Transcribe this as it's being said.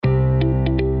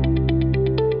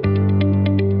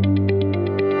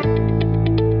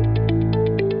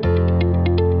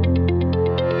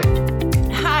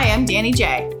Danny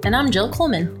J. And I'm Jill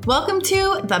Coleman. Welcome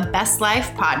to the Best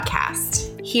Life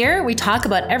Podcast. Here we talk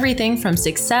about everything from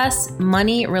success,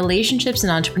 money, relationships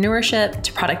and entrepreneurship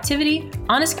to productivity,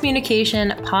 honest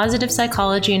communication, positive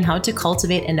psychology, and how to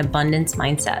cultivate an abundance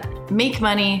mindset. Make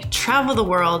money, travel the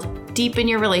world, deepen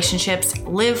your relationships,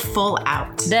 live full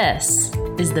out. This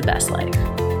is the best life.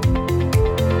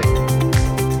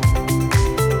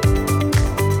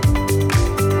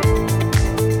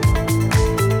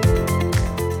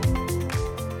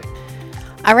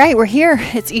 All right, we're here.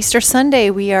 It's Easter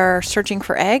Sunday. We are searching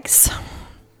for eggs.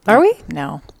 Are we?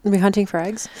 No. Are we hunting for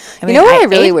eggs? I mean, you know what I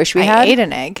really wish we had? I ate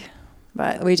an egg,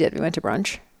 but we did. We went to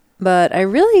brunch. But I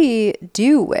really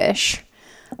do wish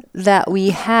that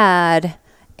we had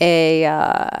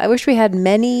I wish we had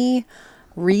many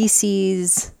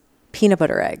Reese's peanut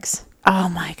butter eggs. oh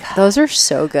my God. Those are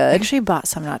so I good. actually bought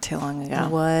some not too long ago.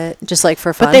 What? Just like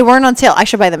for fun. But they weren't on sale. I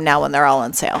should buy them now when they're all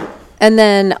on sale. And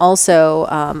then also,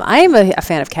 I am a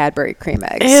fan of Cadbury cream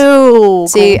eggs. Ew.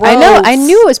 See, gross. I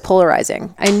knew it was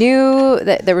polarizing. I knew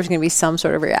that there was going to be some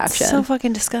sort of reaction. So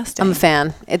fucking disgusting. I'm a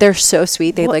fan. They're so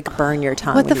sweet. They like burn your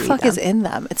tongue. What the when you fuck eat them. is in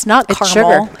them? It's not It's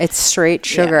caramel. sugar. It's straight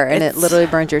sugar, and it it's- literally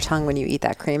burns your tongue when you eat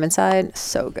that cream inside.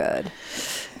 So good.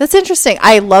 That's interesting.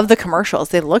 I love the commercials.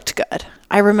 They looked good.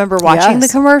 I remember watching the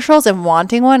Yes. commercials and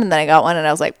wanting one, and then I got one, and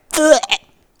I was like, ugh.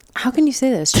 How can you say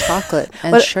that? It's chocolate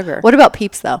and What- sugar. What about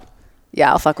Peeps, though?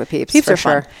 Yeah, I'll fuck with Peeps. Peeps for are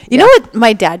sure. fun. You know what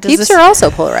my dad does? Peeps are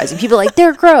also polarizing. People are like,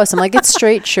 they're gross. I'm like, it's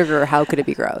straight sugar. How could it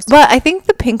be gross? But I think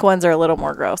the pink ones are a little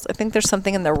more gross. I think there's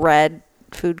something in the red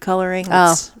food coloring.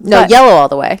 Oh, no, yellow all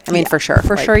the way. I mean, for sure.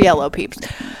 For Like, sure, yellow Peeps.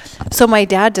 So my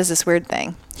dad does this weird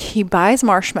thing. He buys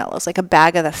marshmallows, like a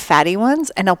bag of the fatty ones,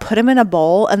 and he'll put them in a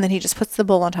bowl, and then he just puts the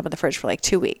bowl on top of the fridge for like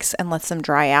 2 weeks and lets them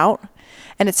dry out.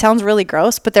 And it sounds really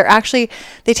gross, but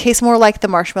they taste more like the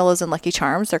marshmallows in Lucky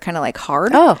Charms. They're kind of like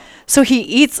hard. Oh. So he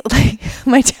eats, like,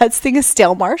 my dad's thing is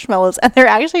stale marshmallows, and they're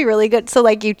actually really good. So,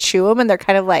 like, you chew them, and they're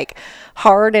kind of like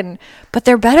hard, but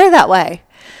they're better that way.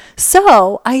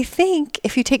 So I think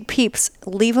if you take Peeps,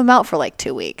 leave them out for like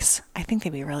 2 weeks, I think they'd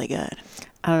be really good.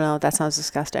 I don't know. That sounds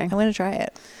disgusting. I'm going to try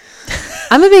it.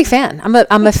 I'm a big fan.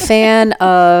 I'm a fan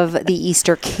of the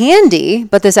Easter candy,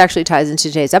 but this actually ties into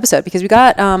today's episode because we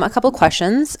got a couple of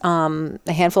questions, a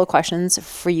handful of questions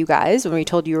for you guys when we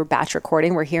told you we were batch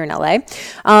recording. We're here in LA.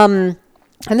 And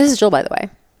this is Jill, by the way.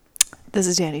 This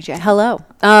is Danny J. Hello.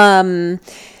 And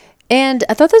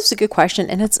I thought this was a good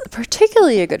question, and it's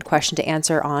particularly a good question to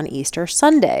answer on Easter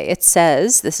Sunday. It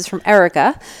says, this is from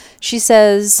Erica. She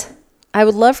says, I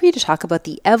would love for you to talk about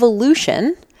the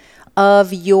evolution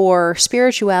of your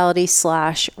spirituality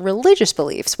 / religious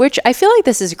beliefs, which I feel like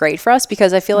this is great for us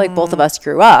because I feel like both of us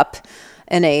grew up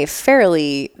in a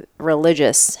fairly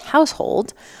religious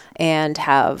household and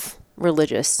have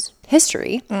religious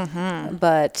history.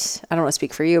 But I don't want to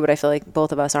speak for you, but I feel like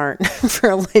both of us aren't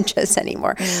religious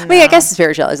anymore. No. I mean, I guess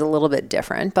spirituality is a little bit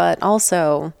different, but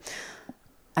also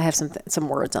I have some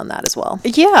words on that as well.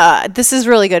 Yeah, this is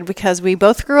really good because we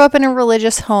both grew up in a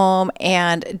religious home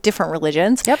and different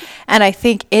religions. Yep. And I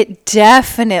think it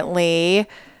definitely,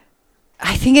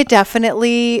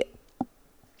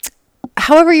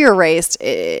 however you're raised,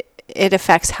 it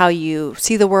affects how you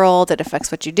see the world. It affects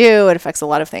what you do. It affects a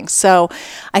lot of things. So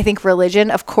I think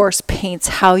religion, of course, paints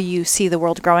how you see the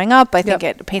world growing up. I think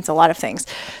it paints a lot of things.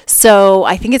 So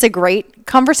I think it's a great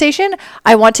conversation.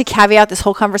 I want to caveat this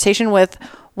whole conversation with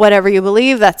whatever you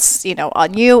believe, that's,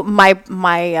 on you.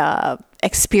 My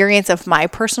experience of my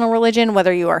personal religion,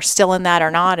 whether you are still in that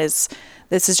or not, this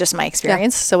is just my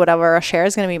experience. So whatever I share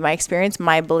is going to be my experience,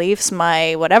 my beliefs,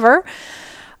 my whatever.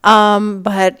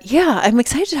 But yeah, I'm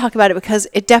excited to talk about it because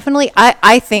it definitely,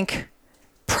 I think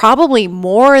probably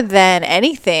more than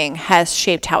anything has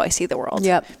shaped how I see the world.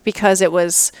 Yep. Because it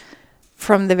was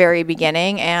from the very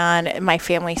beginning, and my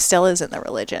family still is in the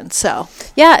religion. So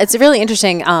yeah, it's really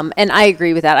interesting. And I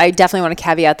agree with that. I definitely want to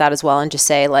caveat that as well and just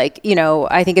say, like,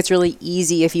 I think it's really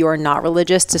easy if you are not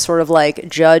religious to sort of like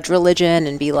judge religion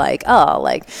and be like, oh,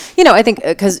 like, I think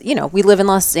because, we live in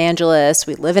Los Angeles,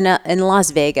 we live in Las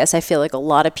Vegas. I feel like a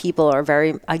lot of people are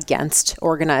very against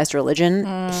organized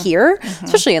religion here,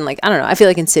 especially in, like, I don't know, I feel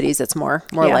like in cities it's more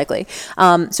likely.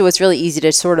 So it's really easy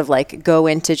to sort of like go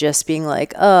into just being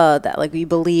like, oh, that, like, we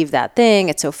believe that thing,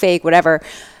 it's so fake, whatever.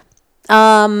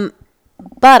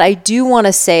 But I do want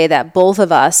to say that both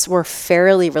of us were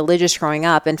fairly religious growing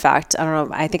up. In fact, I don't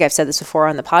know, I think I've said this before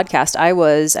on the podcast. I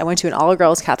went to an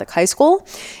all-girls Catholic high school,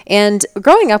 and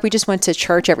growing up, we just went to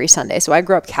church every Sunday. So I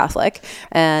grew up Catholic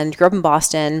and grew up in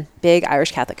Boston, big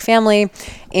Irish Catholic family,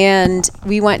 and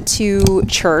we went to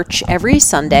church every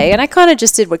Sunday. And I kind of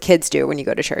just did what kids do when you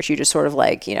go to church. You just sort of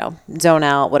like, zone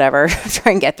out, whatever,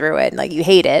 try and get through it, and like you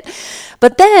hate it.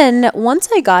 But then once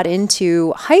I got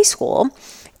into high school,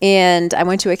 and I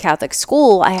went to a Catholic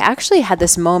school, I actually had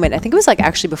this moment. I think it was like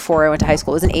actually before I went to high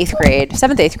school. It was in 7th,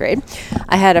 8th grade.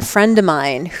 I had a friend of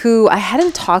mine who I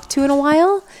hadn't talked to in a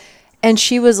while. And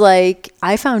she was like,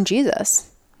 I found Jesus.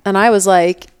 And I was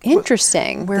like,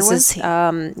 interesting. Where was he?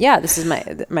 This is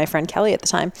my friend Kelly at the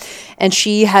time. And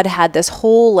she had this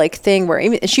whole like thing where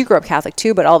she grew up Catholic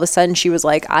too, but all of a sudden she was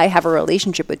like, I have a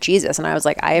relationship with Jesus. And I was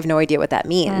like, I have no idea what that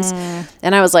means.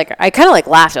 And I was like, I kind of like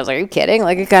laughed. I was like, are you kidding?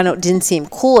 Like it kind of didn't seem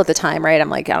cool at the time, right? I'm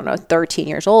like, I don't know, 13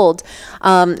 years old.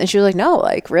 And she was like, no,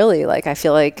 like really, like I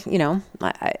feel like,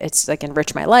 it's like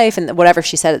enriched my life and whatever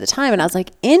she said at the time. And I was like,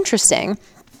 interesting.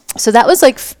 So that was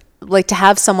like to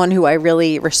have someone who I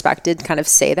really respected kind of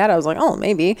say that, I was like, oh,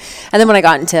 maybe. And then when I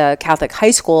got into Catholic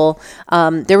high school,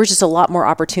 there was just a lot more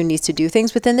opportunities to do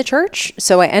things within the church.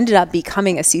 So I ended up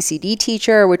becoming a CCD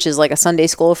teacher, which is like a Sunday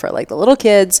school for like the little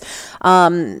kids.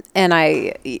 And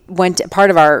part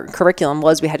of our curriculum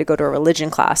was we had to go to a religion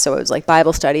class. So it was like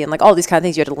Bible study and like all these kind of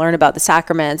things. You had to learn about the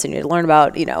sacraments and you had to learn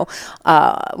about,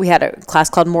 we had a class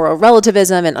called moral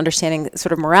relativism and understanding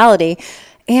sort of morality.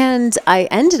 And I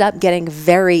ended up getting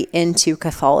very into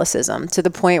Catholicism to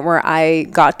the point where I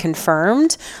got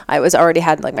confirmed. I was already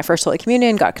had like my first Holy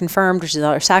Communion, got confirmed, which is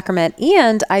another sacrament.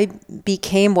 And I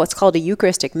became what's called a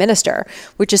Eucharistic minister,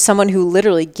 which is someone who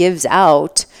literally gives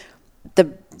out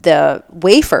the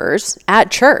wafers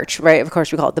at church, right? Of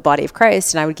course, we call it the body of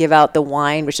Christ. And I would give out the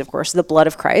wine, which of course is the blood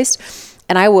of Christ.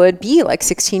 And I would be like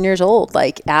 16 years old,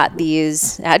 like at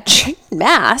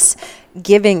Mass,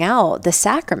 giving out the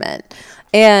sacrament.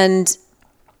 And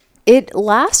it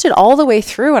lasted all the way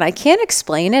through, and I can't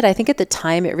explain it. I think at the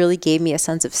time it really gave me a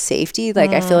sense of safety.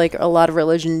 Like I feel like a lot of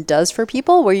religion does for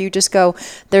people, where you just go,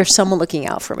 there's someone looking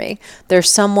out for me.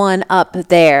 There's someone up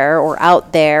there or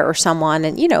out there or someone.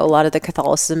 And, a lot of the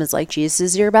Catholicism is like, Jesus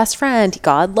is your best friend.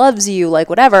 God loves you, like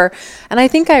whatever. And I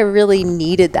think I really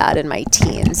needed that in my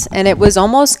teens. And it was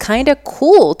almost kind of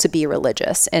cool to be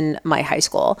religious in my high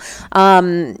school.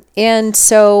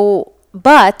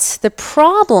 But the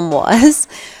problem was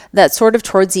that sort of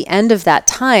towards the end of that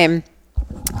time,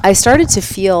 I started to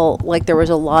feel like there was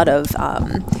a lot of,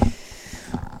 a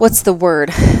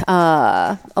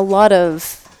lot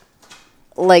of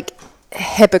like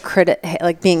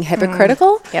being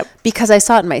hypocritical. Yep. Because I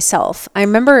saw it in myself. I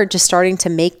remember just starting to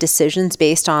make decisions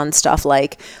based on stuff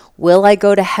like, will I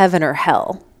go to heaven or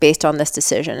hell based on this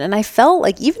decision? And I felt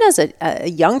like, even as a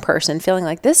young person, feeling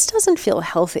like this doesn't feel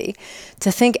healthy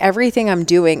to think everything I'm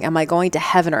doing, am I going to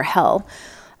heaven or hell?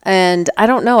 And I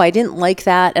don't know, I didn't like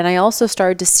that. And I also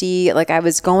started to see, like, I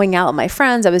was going out with my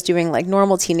friends, I was doing like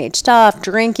normal teenage stuff,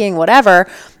 drinking, whatever.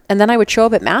 And then I would show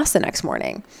up at Mass the next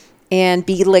morning and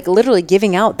be like literally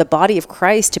giving out the body of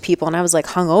Christ to people. And I was like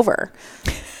hungover.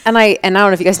 And I don't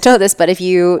know if you guys know this, but if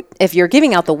you're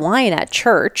giving out the wine at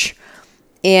church,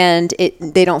 and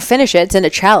they don't finish it, it's in a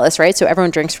chalice, right? So everyone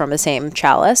drinks from the same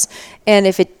chalice. And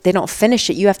if they don't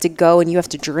finish it, you have to go and you have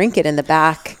to drink it in the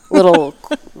back little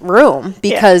room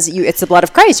because it's the blood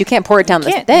of Christ. You can't pour it down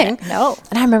the thing. No.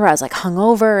 And I remember I was like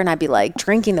hungover and I'd be like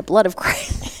drinking the blood of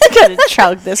Christ. Gotta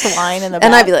chug this wine in the back.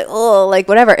 And I'd be like, oh, like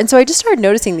whatever. And so I just started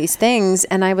noticing these things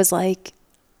and I was like,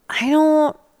 I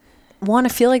don't want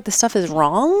to feel like this stuff is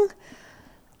wrong.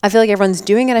 I feel like everyone's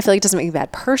doing it. I feel like it doesn't make me a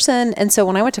bad person. And so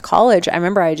when I went to college, I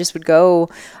remember I just would go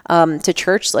to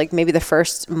church like maybe the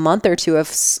first month or two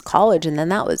of college. And then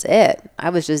that was it. I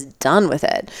was just done with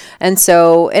it. And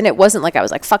it wasn't like I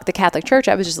was like, fuck the Catholic Church.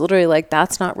 I was just literally like,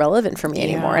 that's not relevant for me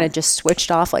anymore. And it just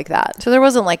switched off like that. So there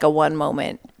wasn't like a one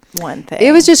thing.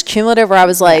 It was just cumulative where I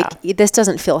was like, this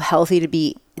doesn't feel healthy to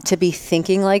be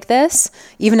thinking like this.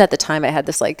 Even at the time I had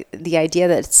this like the idea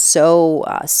that it's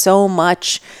so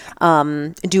much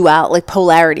dual, like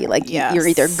polarity, like you're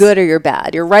either good or you're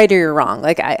bad, you're right or you're wrong.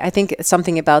 Like I think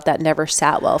something about that never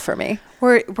sat well for me.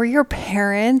 Were your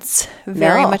parents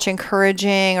very much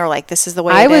encouraging or like this is the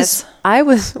way it is? I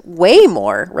was way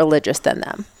more religious than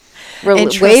them.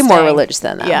 Way more religious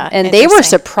than them. Yeah, and they were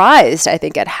surprised, I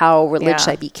think, at how religious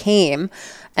I became.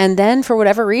 And then for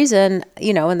whatever reason,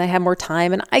 and they had more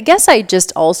time. And I guess I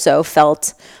just also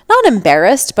felt not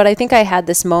embarrassed, but I think I had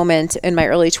this moment in my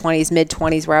early 20s, mid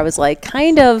 20s where I was like,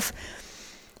 kind of,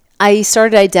 I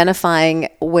started identifying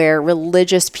where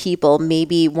religious people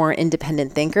maybe weren't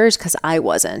independent thinkers because I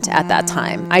wasn't at that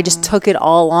time. I just took it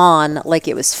all on like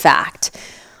it was fact,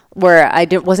 where I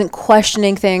wasn't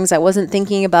questioning things. I wasn't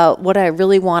thinking about what I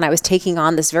really want. I was taking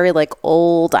on this very like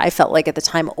old, I felt like at the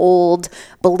time, old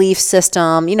belief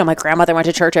system. You know, my grandmother went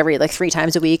to church every like 3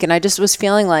 times a week, and I just was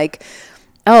feeling like,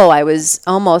 I was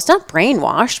almost not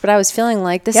brainwashed, but I was feeling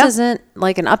like this isn't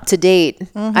like an up-to-date.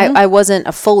 I wasn't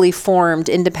a fully formed,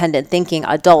 independent thinking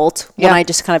adult when I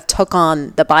just kind of took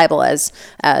on the Bible as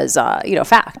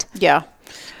fact. Yeah.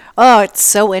 Oh, it's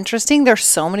so interesting. There's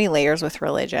so many layers with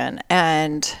religion,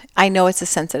 and I know it's a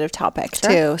sensitive topic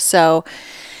too. So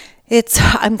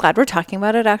I'm glad we're talking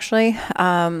about it actually.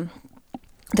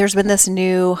 There's been this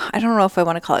new, I don't know if I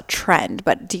want to call it trend,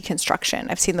 but deconstruction.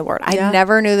 I've seen the word. I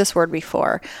never knew this word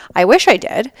before. I wish I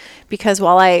did, because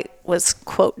while I was,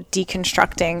 quote,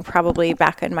 deconstructing probably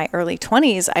back in my early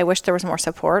 20s, I wish there was more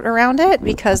support around it,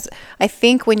 because I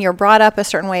think when you're brought up a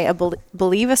certain way,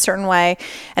 believe a certain way,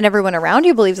 and everyone around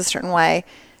you believes a certain way,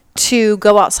 to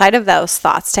go outside of those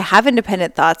thoughts, to have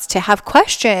independent thoughts, to have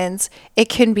questions, it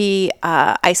can be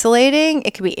isolating,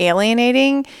 it can be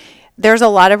alienating. There's a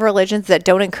lot of religions that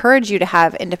don't encourage you to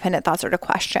have independent thoughts or to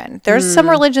question. There's some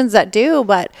religions that do,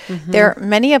 but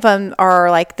many of them are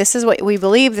like, this is what we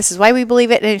believe, this is why we believe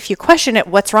it, and if you question it,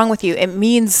 what's wrong with you? It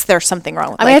means there's something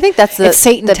wrong. I mean, I think that's it's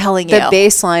Satan telling you. The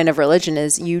baseline of religion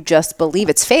is you just believe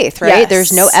it's faith, right? Yes.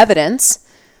 There's no evidence.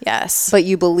 Yes. But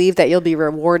you believe that you'll be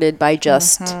rewarded by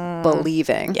just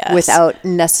believing without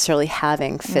necessarily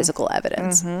having physical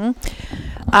evidence.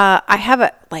 I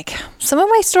have some of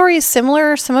my stories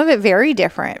similar, some of it very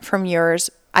different from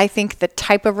yours. I think the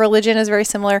type of religion is very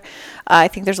similar. I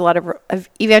think there's a lot of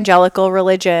evangelical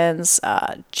religions,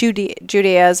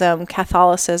 Judaism,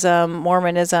 Catholicism,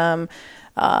 Mormonism,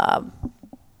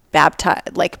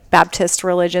 Baptist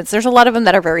religions. There's a lot of them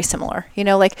that are very similar. You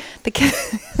know, like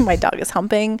my dog is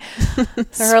humping.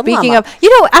 Speaking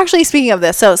of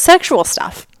this, so sexual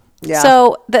stuff. Yeah.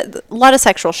 So a lot of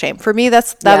sexual shame for me.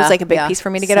 That was like a big piece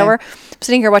for me to get over. I'm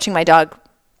sitting here watching my dog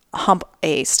hump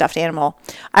a stuffed animal.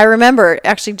 I remember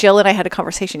actually Jill and I had a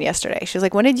conversation yesterday. She was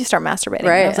like, "When did you start masturbating?"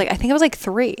 Right. And I was like, "I think I was like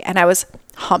 3," and I was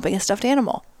humping a stuffed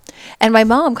animal. And my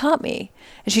mom caught me,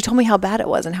 and she told me how bad it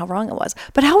was and how wrong it was.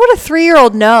 But how would a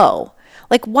 3-year-old know?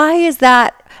 Like, why is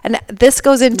that? And this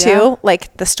goes into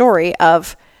like the story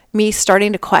of me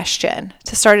starting to question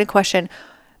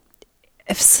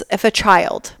if a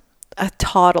child, a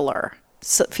toddler,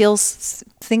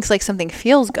 thinks like something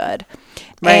feels good,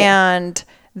 right, and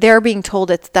they're being told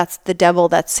that's the devil,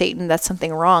 that's Satan, that's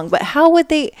something wrong. But how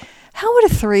would a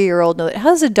 3-year-old know that? How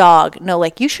does a dog know,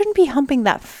 like, you shouldn't be humping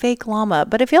that fake llama,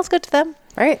 but it feels good to them?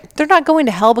 Right. They're not going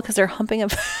to hell because they're humping a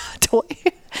toy.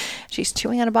 She's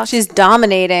chewing on a box. She's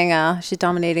dominating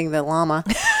the llama.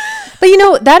 But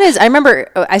I remember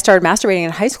I started masturbating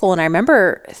in high school, and I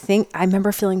remember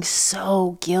feeling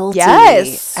so guilty.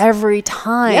 Yes. Every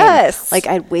time. Yes. Like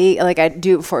I'd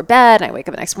do it before bed, and I wake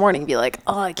up the next morning and be like,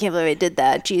 oh, I can't believe I did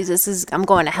that. Jesus, I'm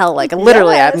going to hell. Like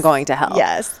literally I'm going to hell.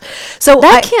 Yes. So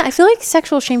I feel like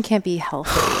sexual shame can't be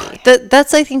healthy.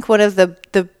 That's I think one of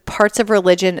the parts of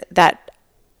religion that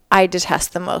I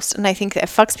detest the most, and I think it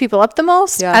fucks people up the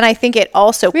most. Yeah. And I think it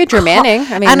also germane.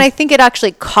 And I think it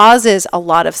actually causes a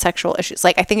lot of sexual issues.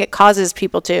 Like I think it causes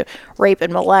people to rape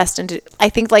and molest, and I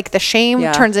think like the shame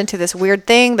turns into this weird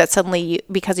thing that suddenly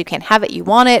because you can't have it, you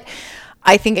want it.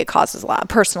 I think it causes a lot.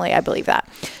 Personally, I believe that.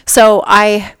 So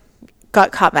I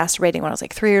got caught masturbating when I was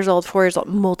like 3 years old, 4 years old,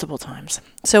 multiple times.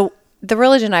 So the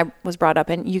religion I was brought up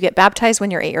in, you get baptized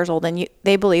when you're 8 years old, and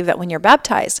they believe that when you're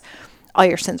baptized, all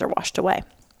your sins are washed away.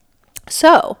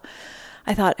 So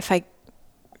I thought, if I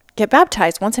get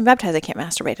baptized, once I'm baptized, I can't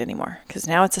masturbate anymore because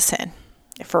now it's a sin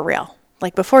for real.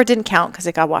 Like before it didn't count because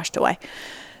it got washed away.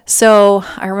 So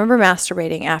I remember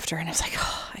masturbating after, and I was like,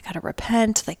 oh, I got to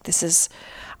repent. Like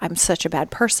I'm such a bad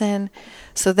person.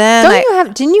 So then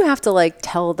didn't you have to like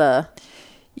tell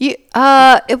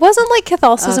it wasn't like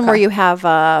Catholicism where you have,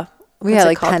 we had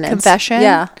like penance. Confession.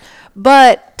 Yeah.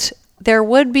 But there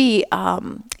would be,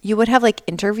 you would have like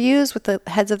interviews with the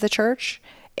heads of the church,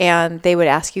 and they would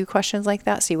ask you questions like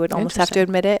that. So you would almost have to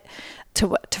admit it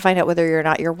to find out whether or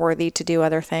not you're worthy to do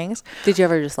other things. Did you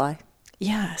ever just lie?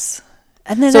 Yes.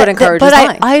 And then so it encourages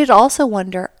lying. I'd also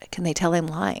wonder, can they tell I'm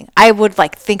lying? I would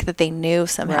like think that they knew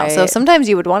somehow. So Right. sometimes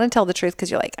you would want to tell the truth because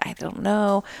you're like, I don't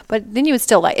know, but then you would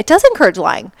still lie. It does encourage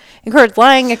lying.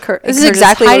 This is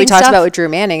exactly what we talked about with Drew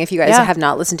Manning. If you guys Yeah. have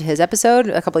not listened to his episode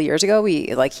a couple of years ago,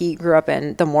 he grew up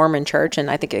in the Mormon church,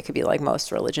 and I think it could be like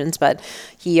most religions, but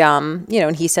he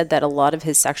and he said that a lot of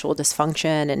his sexual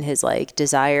dysfunction and his like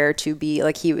desire to be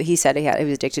like he said he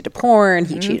was addicted to porn,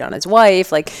 he cheated on his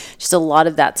wife, like just a lot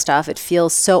of that stuff. It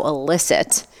feels so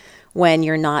illicit when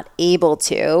you're not able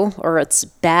to, or it's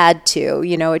bad to,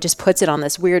 it just puts it on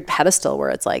this weird pedestal where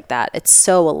it's like that. It's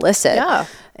so illicit. Yeah.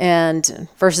 And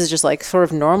versus just like sort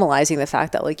of normalizing the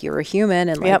fact that like you're a human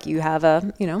and like you have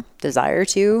a, desire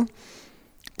to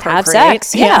have Procreate.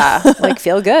 sex. Yeah. Like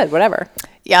feel good, whatever.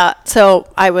 Yeah.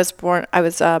 So I was brought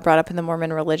up in the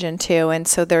Mormon religion too. And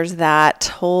so there's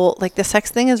that whole, like the sex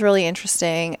thing is really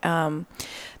interesting.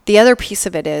 The other piece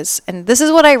of it is, and this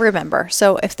is what I remember.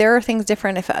 So if there are things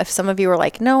different, if some of you are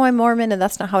like, no, I'm Mormon and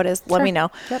that's not how it is, let me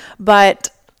know. Yep. But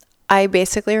I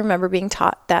basically remember being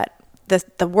taught that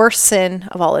the worst sin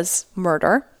of all is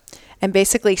murder. And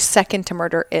basically second to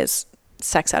murder is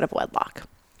sex out of wedlock.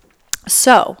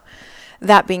 So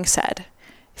that being said,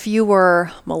 if you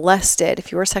were molested,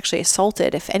 if you were sexually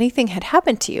assaulted, if anything had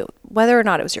happened to you, whether or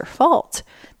not it was your fault,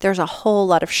 there's a whole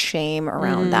lot of shame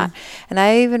around that. And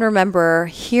I even remember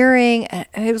hearing,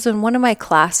 it was in one of my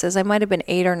classes, I might have been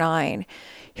 8 or 9,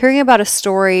 hearing about a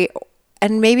story,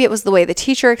 and maybe it was the way the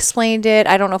teacher explained it.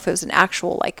 I don't know if it was an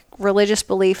actual like religious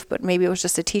belief, but maybe it was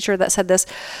just a teacher that said this.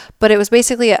 But it was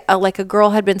basically like a girl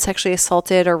had been sexually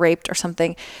assaulted or raped or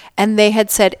something. And they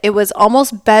had said it was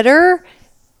almost better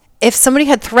if somebody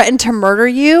had threatened to murder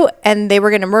you and they were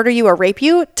going to murder you or rape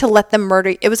you, to let them murder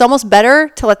you. It was almost better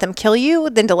to let them kill you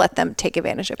than to let them take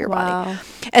advantage of your body.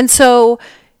 And so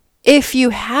if you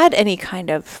had any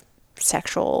kind of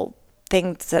sexual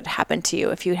things that happened to you,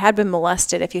 if you had been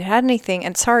molested, if you had anything,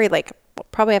 and sorry, like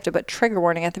probably have to put trigger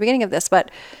warning at the beginning of this,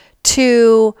 but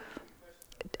to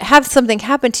have something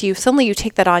happen to you, suddenly you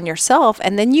take that on yourself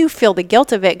and then you feel the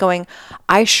guilt of it going,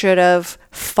 I should have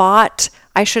fought.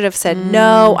 I should have said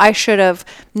no. I should have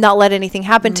not let anything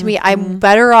happen to me. I'm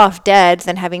better off dead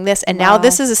than having this. And now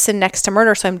this is a sin next to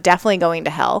murder. So I'm definitely going to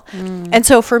hell. And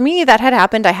so for me, that had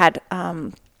happened. I had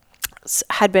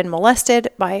been molested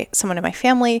by someone in my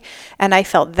family, and I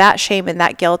felt that shame and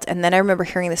that guilt. And then I remember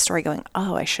hearing the story going,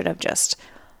 oh, I should have just,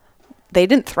 they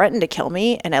didn't threaten to kill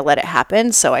me and I let it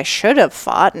happen. So I should have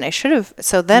fought and I should have.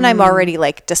 So then I'm already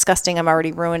like disgusting. I'm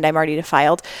already ruined. I'm already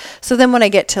defiled. So then when I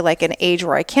get to like an age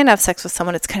where I can't have sex with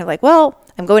someone, it's kind of like, well,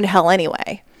 I'm going to hell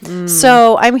anyway.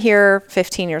 So I'm here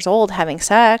 15 years old having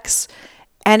sex.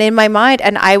 And in my mind,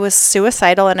 and I was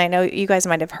suicidal. And I know you guys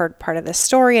might have heard part of this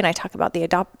story. And I talk about the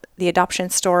adoption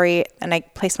story. And I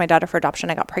placed my daughter for adoption.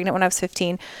 I got pregnant when I was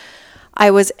 15. I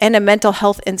was in a mental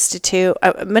health institute,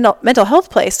 a mental health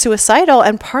place, suicidal.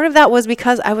 And part of that was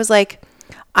because I was like,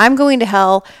 I'm going to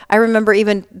hell. I remember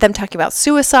even them talking about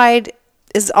suicide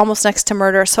is almost next to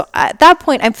murder. So at that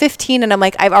point, I'm 15 and I'm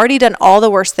like, I've already done all the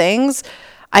worst things.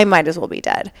 I might as well be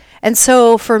dead. And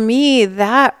so for me,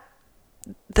 that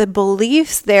the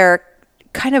beliefs there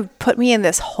kind of put me in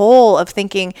this hole of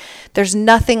thinking there's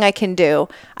nothing I can do.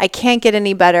 I can't get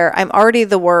any better. I'm already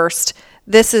the worst.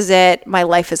 This is it. My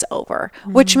life is over,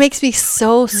 which makes me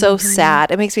so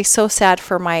sad. It makes me so sad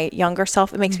for my younger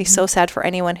self. It makes me so sad for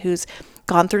anyone who's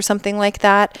gone through something like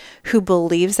that, who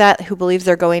believes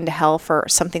they're going to hell for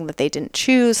something that they didn't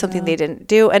choose, something they didn't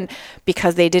do. And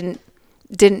because they didn't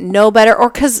know better, or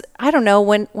because, I don't know,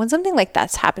 when something like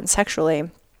that's happened sexually,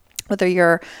 whether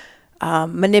you're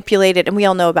manipulated, and we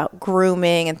all know about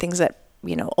grooming and things that,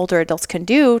 older adults can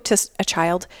do to a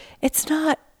child, it's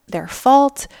not their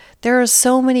fault. There are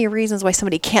so many reasons why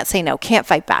somebody can't say no, can't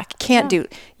fight back, can't do.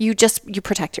 You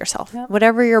protect yourself. Yep.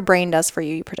 Whatever your brain does for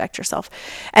you, you protect yourself.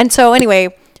 And so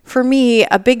anyway, for me,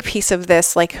 a big piece of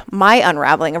this, like my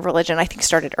unraveling of religion, I think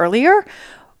started earlier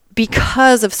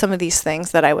because of some of these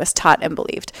things that I was taught and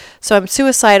believed. So I'm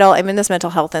suicidal. I'm in this mental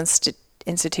health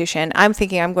institution. I'm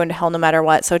thinking I'm going to hell no matter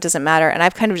what, so it doesn't matter. And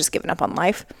I've kind of just given up on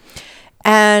life.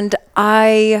 And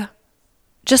I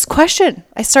just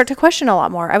I start to question a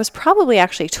lot more. I was probably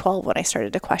actually 12 when I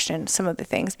started to question some of the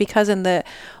things, because in the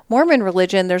Mormon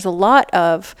religion, there's a lot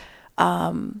of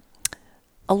things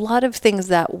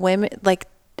that women, like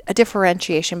a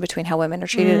differentiation between how women are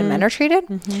treated and men are treated.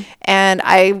 And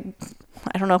I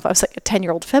don't know if I was like a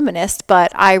 10-year-old feminist,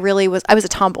 but I was a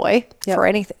tomboy for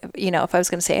anything. If I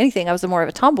was going to say anything, I was more of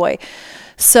a tomboy.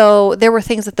 So there were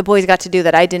things that the boys got to do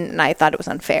that I didn't, and I thought it was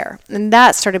unfair. And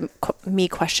that started me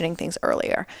questioning things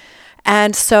earlier.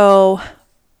 And so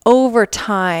over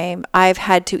time, I've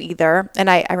had to and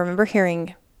I remember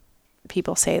hearing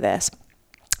people say this,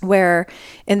 where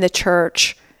in the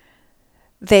church,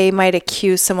 they might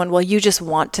accuse someone, well, you just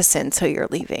want to sin, so you're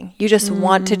leaving. You just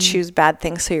want to choose bad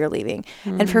things, so you're leaving.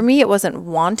 And for me, it wasn't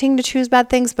wanting to choose bad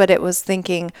things, but it was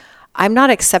thinking, I'm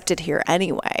not accepted here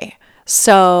anyway.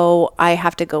 So I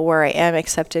have to go where I am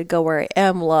accepted, go where I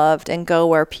am loved, and go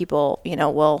where people,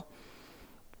 will,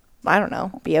 I don't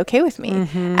know, be okay with me.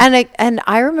 And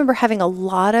I remember having a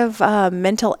lot of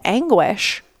mental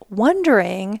anguish,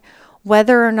 wondering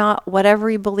whether or not whatever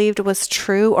you believed was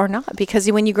true or not.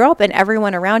 Because when you grow up and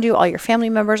everyone around you, all your family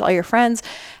members, all your friends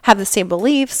have the same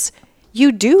beliefs,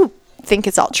 you do think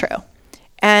it's all true.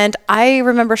 And I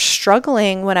remember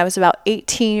struggling when I was about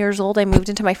 18 years old. I moved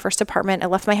into my first apartment. I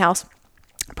left my house.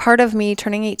 Part of me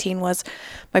turning 18 was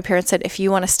my parents said, if you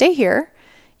want to stay here,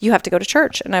 you have to go to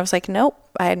church. And I was like, nope,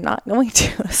 I'm not going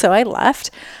to. So I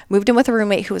left, moved in with a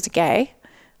roommate who was gay.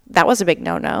 That was a big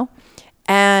no-no.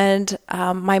 And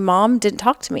my mom didn't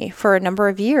talk to me for a number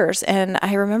of years. And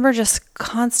I remember just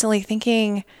constantly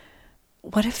thinking,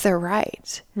 what if they're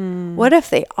right? What if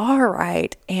they are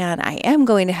right and I am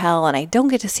going to hell and I don't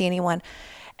get to see anyone?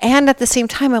 And at the same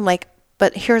time, I'm like,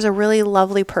 but here's a really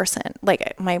lovely person,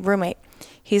 like my roommate.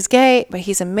 He's gay, but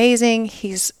he's amazing.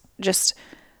 He's just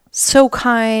so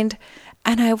kind.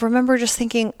 And I remember just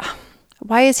thinking,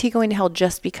 why is he going to hell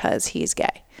just because he's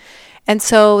gay? And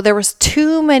so there was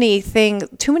too many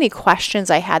questions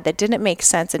I had that didn't make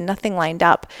sense and nothing lined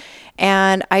up.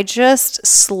 And I just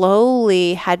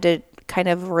slowly had to kind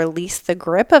of release the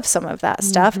grip of some of that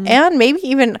stuff. And maybe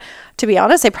even, to be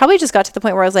honest, I probably just got to the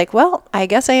point where I was like, well, I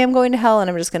guess I am going to hell and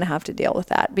I'm just going to have to deal with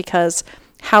that, because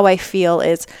how I feel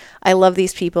is I love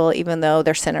these people even though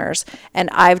they're sinners, and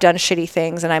I've done shitty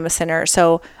things and I'm a sinner.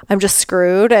 So I'm just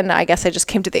screwed. And I guess I just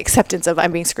came to the acceptance of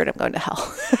I'm being screwed. I'm going to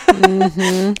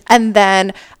hell. And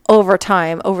then over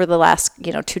time, over the last,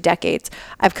 2 decades,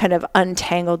 I've kind of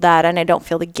untangled that, and I don't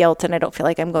feel the guilt, and I don't feel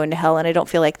like I'm going to hell, and I don't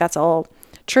feel like that's all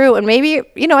true. And maybe,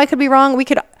 I could be wrong.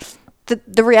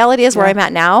 The reality is where I'm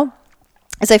at now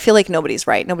is I feel like nobody's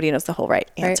right. Nobody knows the whole right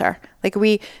answer. Like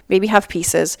we maybe have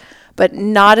pieces, but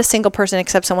not a single person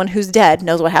except someone who's dead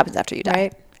knows what happens after you die.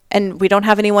 Right. And we don't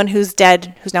have anyone who's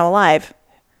dead, who's now alive,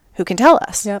 who can tell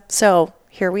us. Yep. So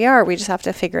here we are. We just have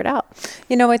to figure it out.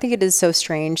 I think it is so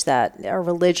strange that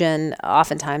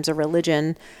oftentimes a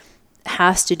religion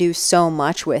has to do so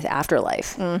much with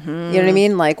afterlife. You know what I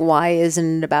mean? Like, why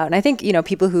isn't it about, and I think,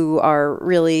 people who are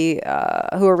really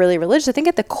religious, I think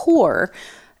at the core,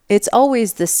 it's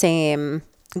always the same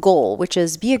goal, which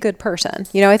is be a good person.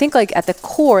 I think like at the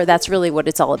core, that's really what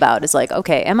it's all about, is like,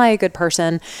 okay, am I a good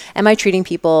person? Am I treating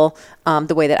people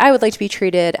the way that I would like to be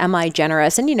treated? Am I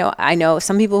generous? And, I know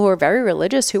some people who are very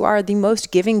religious who are the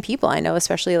most giving people. I know,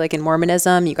 especially like in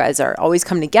Mormonism, you guys are always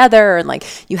come together and like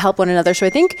you help one another. So I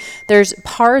think there's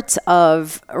parts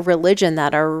of religion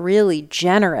that are really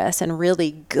generous and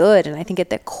really good. And I think at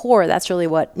the core, that's really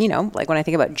what, like when I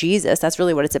think about Jesus, that's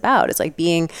really what it's about. It's like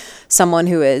being someone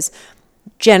who is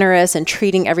generous and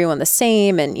treating everyone the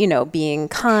same, and being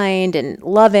kind and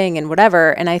loving and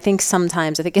whatever. And I think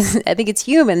sometimes I think it's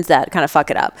humans that kind of fuck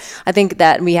it up. I think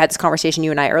that we had this conversation, you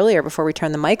and I, earlier before we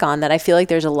turned the mic on, that I feel like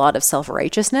there's a lot of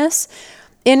self-righteousness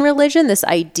in religion, this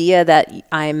idea that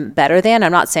I'm better than.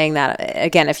 I'm not saying that,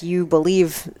 again, if you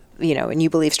believe and you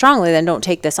believe strongly, then don't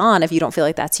take this on if you don't feel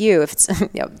like that's you. If it's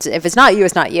if it's not you,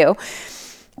 it's not you.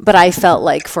 But I felt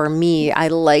like for me, I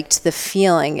liked the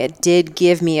feeling. It did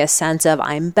give me a sense of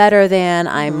I'm better than,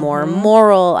 I'm more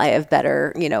moral, I have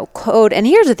better, code. And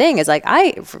here's the thing is like,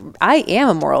 I am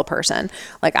a moral person.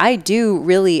 Like I do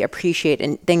really appreciate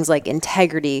things like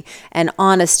integrity and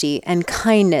honesty and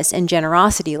kindness and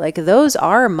generosity. Like those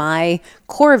are my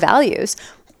core values,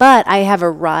 but I have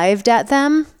arrived at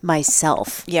them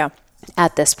myself. Yeah.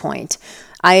 At this point.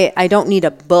 I don't need a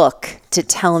book to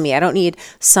tell me. I don't need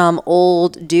some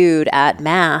old dude at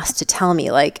mass to tell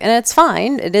me, like, and it's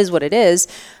fine. It is what it is.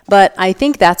 But I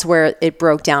think that's where it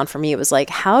broke down for me. It was like,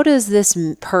 how does this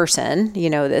person,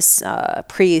 this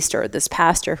priest or this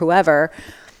pastor, whoever,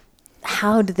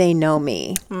 how do they know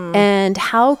me? And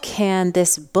how can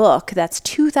this book that's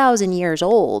 2,000 years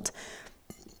old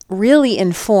really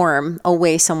inform a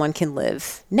way someone can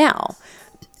live now?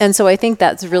 And so I think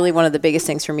that's really one of the biggest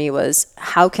things for me was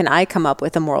how can I come up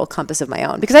with a moral compass of my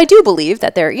own? Because I do believe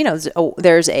that there is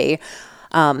a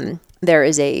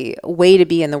way to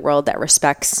be in the world that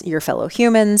respects your fellow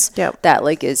humans, that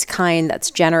like is kind, that's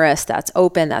generous, that's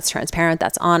open, that's transparent,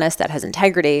 that's honest, that has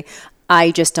integrity. I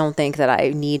just don't think that I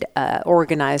need an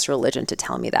organized religion to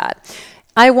tell me that.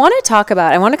 I want to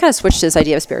kind of switch to this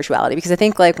idea of spirituality, because I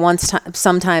think like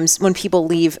sometimes when people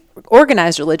leave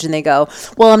organized religion, they go,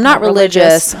 well, I'm not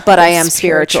religious, but I am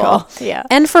spiritual. Yeah.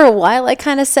 And for a while I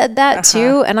kind of said that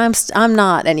too. And I'm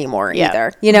not anymore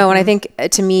either, you know? And I think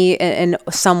to me in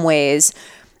some ways,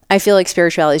 I feel like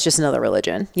spirituality is just another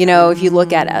religion. You know, if you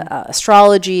look at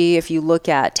astrology, if you look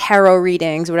at tarot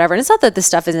readings, whatever, and it's not that this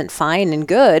stuff isn't fine and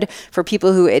good for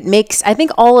people who I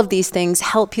think all of these things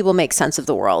help people make sense of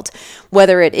the world,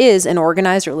 whether it is an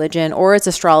organized religion or it's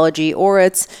astrology or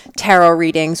it's tarot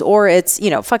readings or it's, you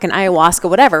know, fucking ayahuasca,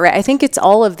 whatever, right? I think it's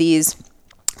all of these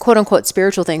quote unquote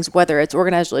spiritual things, whether it's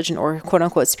organized religion or quote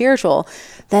unquote spiritual,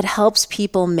 that helps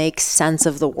people make sense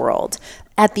of the world.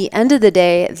 At the end of the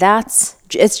day,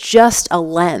 it's just a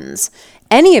lens.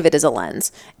 Any of it is a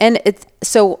lens. And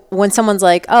so when someone's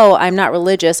like, oh, I'm not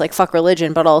religious, like fuck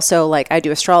religion, but also like I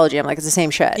do astrology, I'm like, it's the same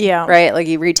shit. Yeah. Right? Like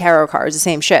you read tarot cards, the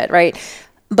same shit, right?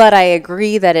 But I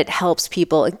agree that it helps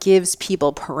people, it gives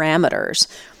people parameters.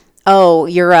 Oh,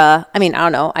 I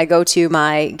don't know. I go to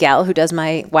my gal who does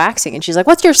my waxing and she's like,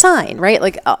 what's your sign? Right?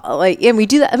 And we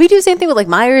do that. We do the same thing with like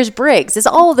Myers-Briggs. It's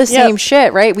all the same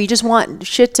shit, right? We just want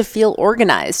shit to feel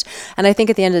organized. And I think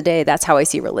at the end of the day, that's how I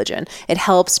see religion. It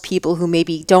helps people who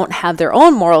maybe don't have their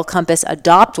own moral compass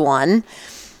adopt one.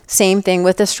 Same thing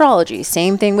with astrology.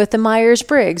 Same thing with the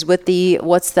Myers-Briggs, with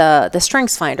what's the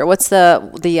Strengths Finder, what's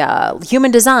the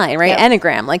human design, right?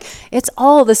 Enneagram. Like it's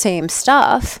all the same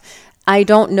stuff. I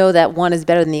don't know that one is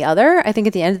better than the other. I think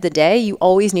at the end of the day, you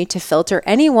always need to filter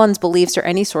anyone's beliefs or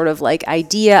any sort of like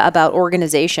idea about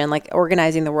organization, like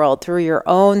organizing the world, through your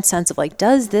own sense of like,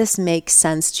 does this make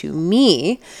sense to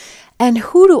me? And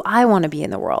who do I want to be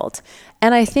in the world?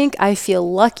 And I think I feel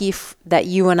lucky that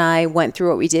you and I went through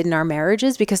what we did in our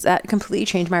marriages, because that completely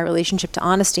changed my relationship to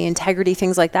honesty, integrity,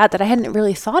 things like that I hadn't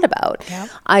really thought about. Yeah.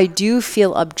 I do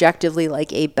feel objectively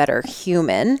like a better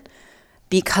human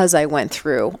because I went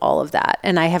through all of that.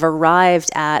 And I have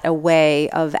arrived at a way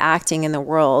of acting in the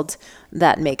world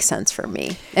that makes sense for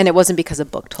me. And it wasn't because a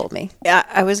book told me. Yeah,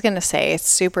 I was going to say, it's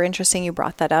super interesting you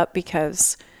brought that up,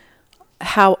 because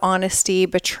how honesty,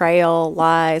 betrayal,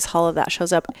 lies, all of that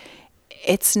shows up.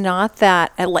 It's not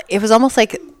that, it was almost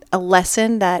like a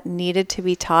lesson that needed to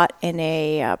be taught in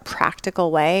a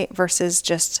practical way versus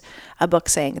just a book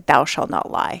saying, thou shalt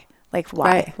not lie. Like, why?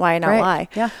 Right. Why not lie?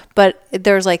 Yeah. But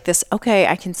there's like this, okay,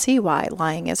 I can see why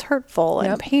lying is hurtful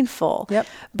and painful. Yep.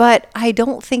 But I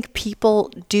don't think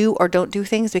people do or don't do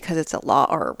things because it's a law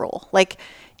or a rule. Like,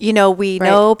 you know, we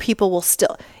know people will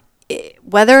still,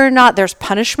 whether or not there's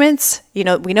punishments, you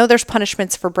know, we know there's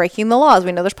punishments for breaking the laws.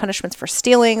 We know there's punishments for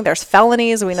stealing. There's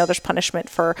felonies. We know there's punishment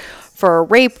for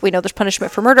rape. We know there's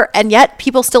punishment for murder. And yet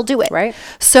people still do it. Right.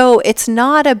 So it's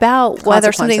not about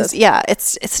whether something's,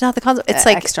 it's not the concept. It's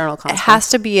like external consequence. It has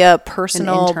to be a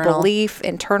personal belief,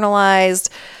 internalized.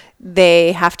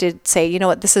 They have to say, you know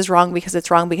what, this is wrong because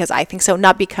it's wrong because I think so,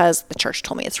 not because the church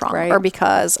told me it's wrong or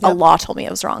because a law told me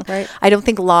it was wrong. Right. I don't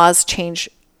think laws change,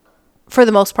 for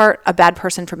the most part, a bad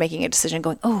person for making a decision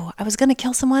going, oh, I was going to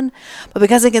kill someone, but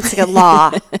because against a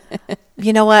law,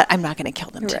 you know what, I'm not going to kill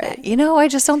them today. You know, I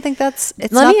just don't think it's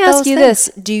Let me ask you this.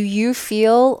 Do you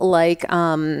feel like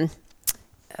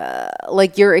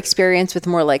your experience with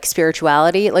more like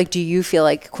spirituality, like, do you feel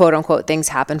like quote unquote things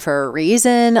happen for a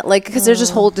reason? Like, because there's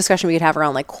this whole discussion we could have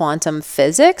around like quantum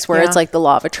physics where it's like the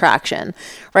law of attraction,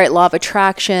 right? Law of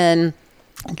attraction.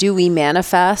 Do we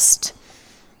manifest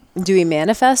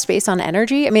based on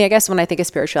energy? I mean, I guess when I think of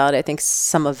spirituality, I think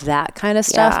some of that kind of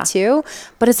stuff too,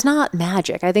 but it's not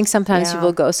magic. I think sometimes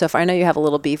people go so far. I know you have a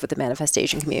little beef with the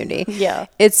manifestation community. Yeah.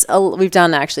 We've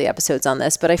done actually episodes on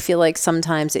this, but I feel like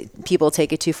sometimes people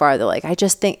take it too far. They're like, I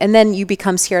just think, and then you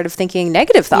become scared of thinking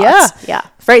negative thoughts. Yeah.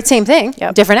 Right. Same thing.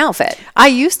 Yep. Different outfit. I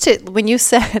used to, when you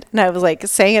said, and I was like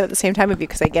saying it at the same time of you,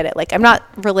 because I get it. Like, I'm not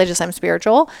religious, I'm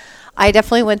spiritual. I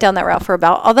definitely went down that route for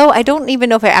although I don't even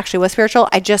know if I actually was spiritual.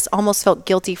 I just almost felt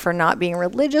guilty for not being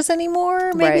religious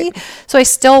anymore, maybe. Right. So I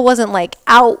still wasn't like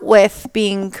out with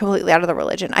being completely out of the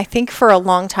religion. I think for a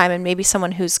long time, and maybe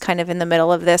someone who's kind of in the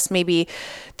middle of this, maybe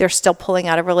they're still pulling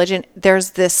out of religion.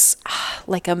 There's this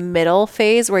like a middle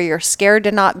phase where you're scared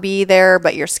to not be there,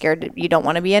 but you're scared you don't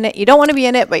want to be in it. You don't want to be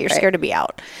in it, but you're scared to be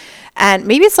out. And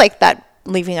maybe it's like that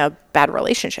leaving a bad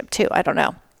relationship too. I don't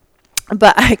know.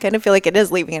 But I kind of feel like it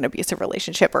is leaving an abusive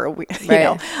relationship or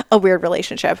a weird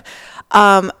relationship.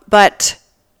 But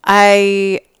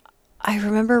I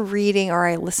remember reading, or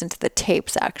I listened to the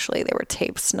tapes, actually. They were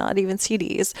tapes, not even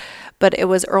CDs. But it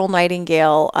was Earl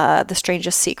Nightingale, The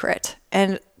Strangest Secret.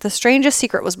 And The Strangest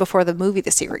Secret was before the movie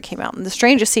The Secret came out. And The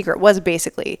Strangest Secret was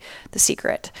basically The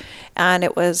Secret. And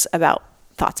it was about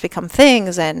thoughts become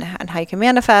things and how you can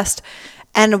manifest.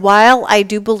 And while I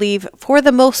do believe, for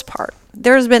the most part,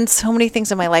 there's been so many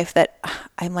things in my life that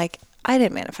I'm like, I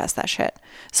didn't manifest that shit.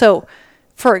 So,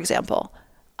 for example,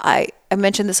 I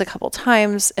mentioned this a couple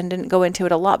times and didn't go into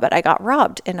it a lot, but I got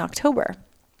robbed in October.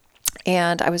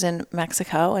 And I was in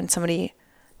Mexico and somebody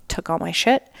took all my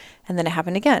shit. And then it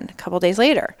happened again a couple days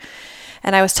later.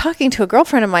 And I was talking to a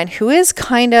girlfriend of mine who is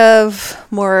kind of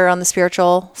more on the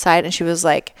spiritual side. And she was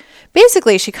like,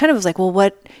 basically, she kind of was like, well,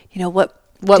 what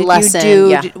lesson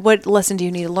do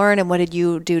you need to learn? And what did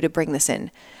you do to bring this in?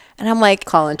 And I'm like,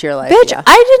 call into your life. Bitch,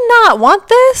 I did not want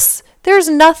this. There's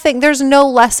no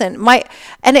lesson.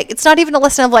 It's not even a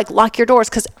lesson of like lock your doors,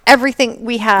 because everything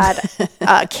we had,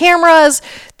 cameras,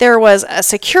 there was a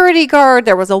security guard,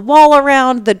 there was a wall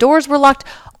around, the doors were locked,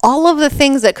 all of the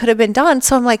things that could have been done.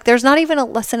 So I'm like, there's not even a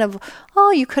lesson of, oh,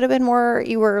 you could have been more,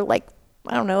 you were like,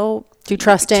 I don't know, too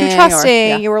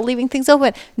trusting, you were leaving things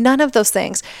open. None of those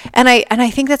things. And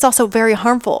I think that's also very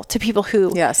harmful to people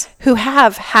who've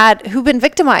been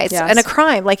victimized in a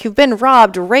crime, like who've been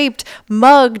robbed, raped,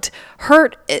 mugged,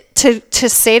 hurt, to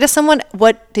say to someone,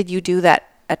 what did you do that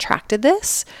attracted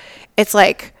this? It's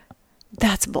like,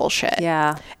 that's bullshit.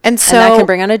 Yeah. And that can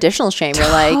bring on additional shame. You're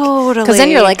like, because then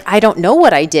you're like, I don't know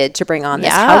what I did to bring on this.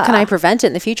 Yeah. How can I prevent it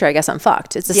in the future? I guess I'm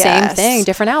fucked. It's the same thing,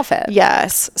 different outfit.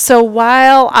 Yes. So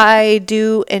while I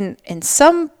do in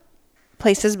some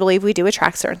places believe we do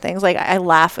attract certain things, like I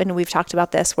laugh, and we've talked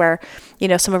about this, where,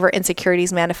 some of our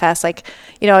insecurities manifest. Like,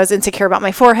 I was insecure about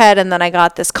my forehead, and then I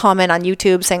got this comment on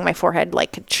YouTube saying my forehead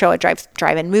like could show a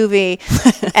drive-in movie.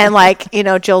 And like,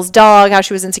 Jill's dog, how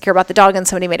she was insecure about the dog, and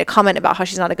somebody made a comment about how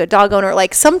she's not a good dog owner.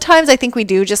 Like, sometimes I think we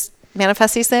do just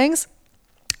manifest these things,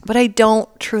 but I don't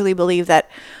truly believe that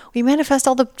we manifest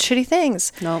all the shitty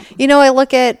things. No. I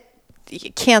look at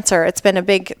cancer. It's been a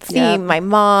big theme. Yeah. My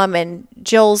mom and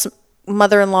Jill's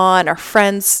mother-in-law and our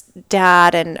friend's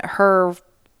dad and her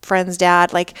friend's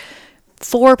dad, like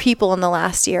 4 people in the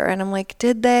last year. And I'm like,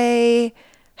 did they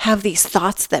have these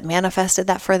thoughts that manifested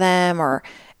that for them? Or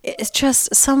it's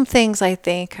just some things. I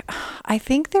think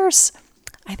there's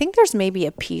maybe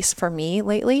a piece for me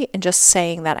lately in just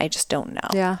saying that I just don't know.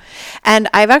 Yeah. And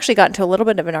I've actually gotten to a little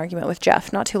bit of an argument with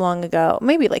Jeff not too long ago,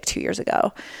 maybe like 2 years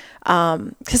ago.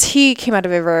 'Cause he came out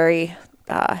of a very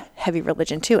heavy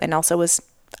religion too, and also was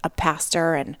a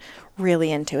pastor and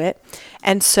really into it.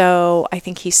 And so I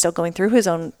think he's still going through his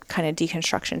own kind of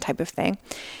deconstruction type of thing.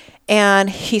 And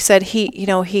he said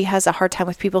he has a hard time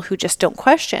with people who just don't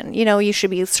question. You should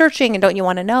be searching, and don't you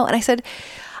want to know? And I said,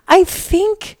 I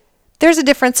think there's a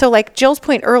difference. So like Jill's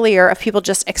point earlier of people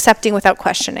just accepting without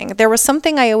questioning. There was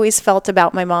something I always felt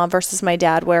about my mom versus my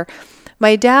dad, where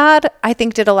my dad, I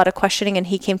think, did a lot of questioning, and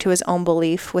he came to his own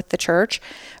belief with the church,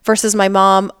 versus my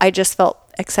mom, I just felt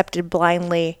accepted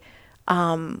blindly.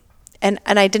 And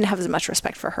I didn't have as much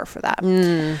respect for her for that.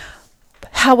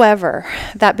 However,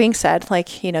 that being said,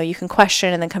 like, you can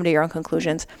question and then come to your own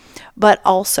conclusions. But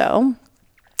also,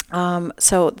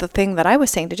 so the thing that I was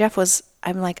saying to Jeff was,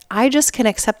 I'm like, I just can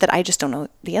accept that I just don't know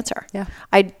the answer. Yeah.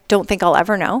 I don't think I'll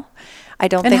ever know.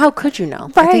 And how could you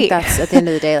know? Right. I think that's at the end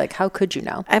of the day, like, how could you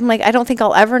know? I'm like, I don't think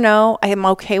I'll ever know. I am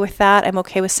okay with that. I'm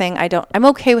okay with saying I don't know. I'm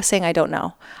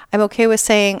okay with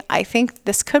saying, I think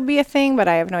this could be a thing, but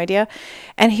I have no idea.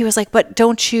 And he was like, but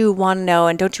don't you want to know?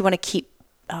 And don't you want to keep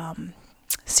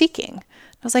seeking?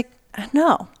 I was like,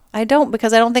 no, I don't,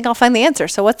 because I don't think I'll find the answer.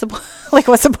 So what's the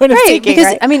point of seeking? Because,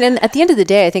 right? I mean, and at the end of the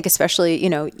day, I think especially,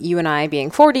 you and I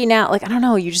being 40 now, like, I don't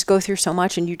know, you just go through so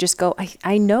much, and you just go,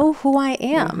 I know who I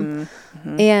am.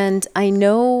 Mm-hmm. And I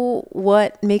know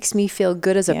what makes me feel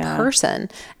good as a person,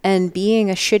 and being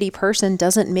a shitty person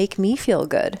doesn't make me feel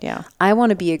good. Yeah. I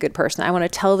want to be a good person. I want to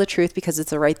tell the truth because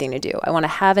it's the right thing to do. I want to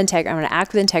have integrity. I want to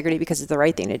act with integrity because it's the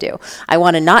right thing to do. I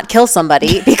want to not kill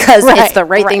somebody because it's the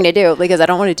right thing to do, because I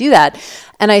don't want to do that.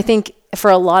 And I think for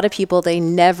a lot of people, they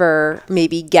never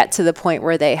maybe get to the point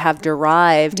where they have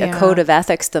derived a code of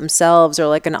ethics themselves, or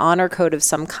like an honor code of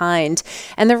some kind.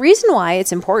 And the reason why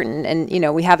it's important, and,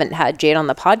 we haven't had Jade on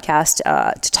the podcast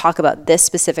to talk about this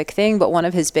specific thing, but one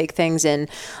of his big things in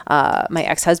my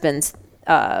ex-husband's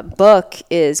book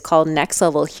is called Next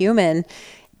Level Human.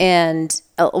 And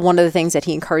one of the things that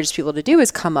he encourages people to do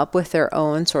is come up with their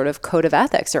own sort of code of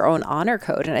ethics, their own honor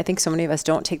code. And I think so many of us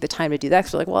don't take the time to do that,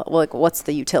 because we're like, well, like, what's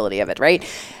the utility of it, right?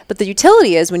 But the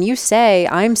utility is when you say,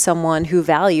 I'm someone who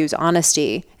values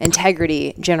honesty,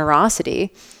 integrity,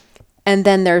 generosity, and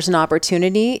then there's an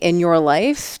opportunity in your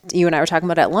life. You and I were talking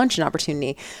about at lunch, an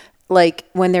opportunity. Like,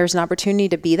 when there's an opportunity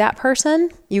to be that person,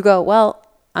 you go, well,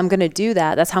 I'm going to do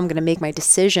that. That's how I'm going to make my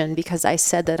decision, because I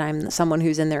said that I'm someone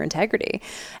who's in their integrity.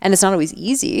 And it's not always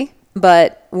easy.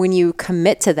 But when you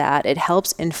commit to that, it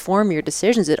helps inform your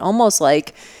decisions. It almost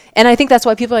like, and I think that's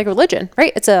why people like religion,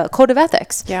 right? It's a code of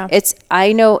ethics. Yeah.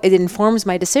 I know it informs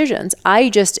my decisions. I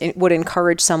just would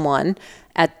encourage someone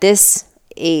at this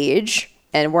age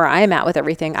and where I'm at with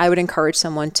everything, I would encourage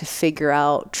someone to figure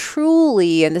out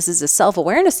truly, and this is a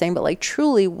self-awareness thing, but like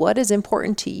truly what is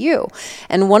important to you.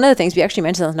 And one of the things we actually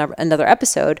mentioned in another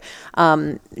episode,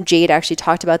 Jade actually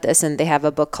talked about this, and they have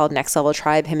a book called Next Level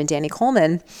Tribe, him and Danny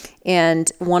Coleman.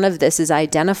 And one of this is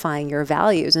identifying your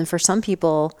values. And for some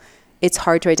people, it's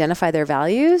hard to identify their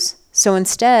values. So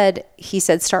instead, he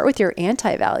said, start with your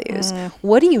anti-values.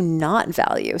 What do you not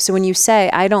value? So when you say,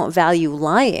 I don't value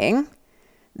lying,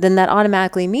 then that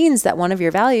automatically means that one of your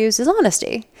values is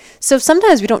honesty. So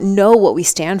sometimes we don't know what we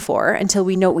stand for until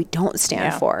we know what we don't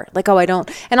stand for. Like, oh, I don't.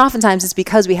 And oftentimes it's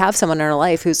because we have someone in our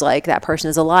life who's like, that person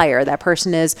is a liar, that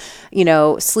person is,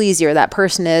 sleazy, or that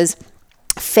person is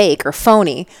fake or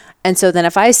phony. And so then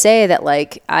if I say that,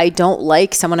 like, I don't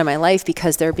like someone in my life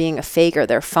because they're being a fake or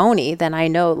they're phony, then I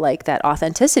know, like, that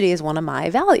authenticity is one of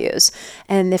my values.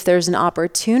 And if there's an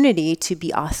opportunity to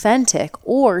be authentic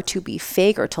or to be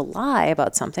fake or to lie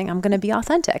about something, I'm going to be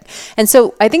authentic. And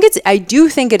so I do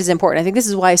think it is important. I think this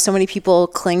is why so many people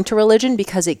cling to religion,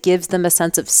 because it gives them a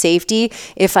sense of safety.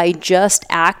 If I just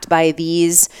act by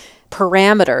these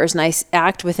parameters and I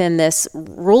act within this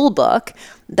rule book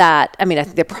that, I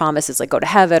think the promise is like go to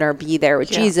heaven or be there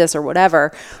with Jesus or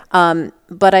whatever.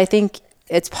 But I think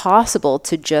it's possible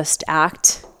to just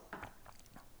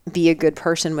be a good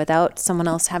person without someone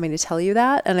else having to tell you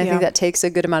that. And I think that takes a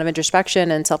good amount of introspection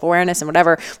and self-awareness and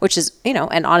whatever, which is,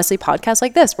 and honestly, podcasts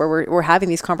like this, where we're having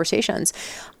these conversations.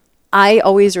 I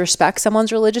always respect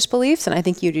someone's religious beliefs, and I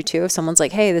think you do too. If someone's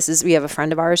like, hey, we have a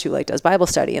friend of ours who like does Bible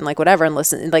study and like whatever and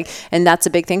listen, and that's a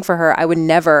big thing for her, I would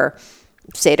never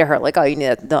say to her like, oh,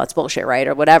 no, that's bullshit, right?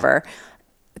 Or whatever,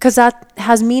 because that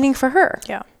has meaning for her.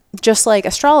 Yeah. Just like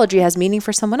astrology has meaning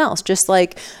for someone else, just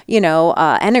like,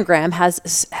 Enneagram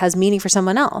has meaning for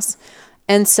someone else.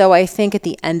 And so I think at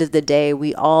the end of the day,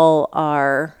 we all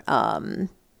have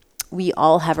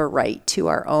a right to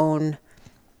our own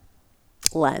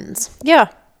lens. Yeah.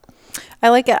 I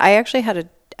like it. I actually had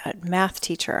a math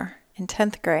teacher in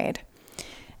 10th grade,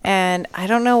 and I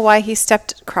don't know why he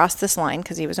stepped across this line,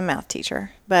 because he was a math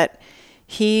teacher, but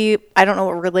I don't know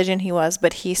what religion he was,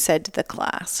 but he said to the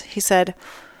class, he said,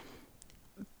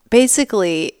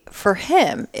 basically for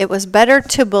him, it was better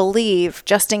to believe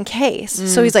just in case.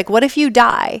 So he's like, what if you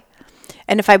die?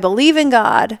 And if I believe in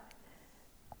God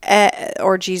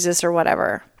or Jesus or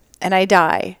whatever, and I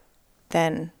die,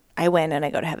 then I win and I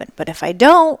go to heaven. But if I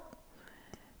don't,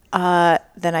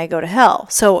 then I go to hell.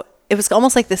 So it was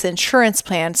almost like this insurance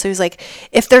plan. So he's like,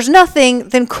 if there's nothing,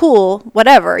 then cool,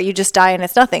 whatever. You just die and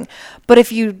it's nothing. But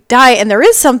if you die and there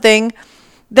is something,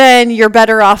 then you're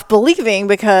better off believing,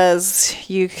 because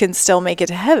you can still make it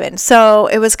to heaven. So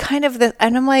it was kind of this,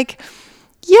 and I'm like,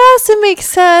 yes, it makes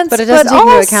sense. But it doesn't take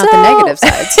into account the negative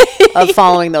sides of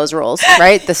following those rules,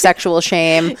 right? The sexual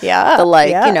shame,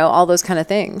 all those kind of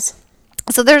things.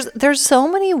 So there's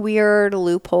so many weird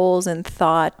loopholes in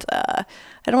thought. I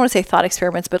don't want to say thought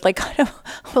experiments, but like kind of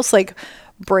almost like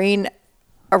brain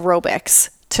aerobics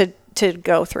to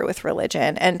go through with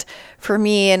religion. And for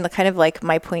me, and kind of like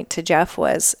my point to Jeff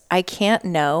was, I can't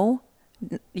know,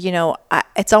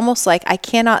 it's almost like I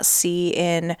cannot see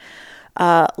in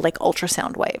like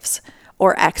ultrasound waves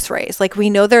or x-rays. Like, we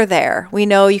know they're there. We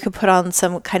know you can put on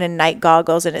some kind of night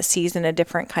goggles and it sees in a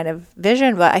different kind of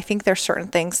vision. But I think there's certain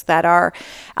things that are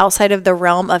outside of the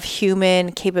realm of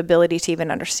human capability to even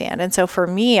understand. And so for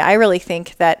me, I really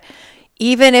think that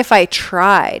even if I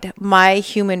tried, my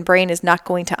human brain is not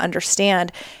going to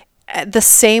understand the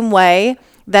same way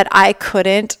that I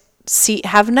couldn't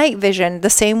have night vision, the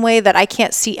same way that I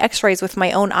can't see x-rays with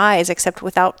my own eyes, except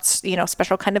without,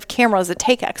 special kind of cameras that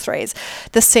take x-rays,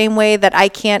 the same way that I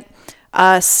can't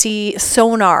see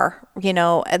sonar,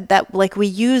 that like we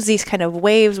use these kind of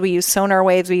waves, we use sonar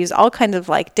waves, we use all kinds of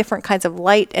like different kinds of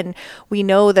light. And we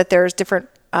know that there's different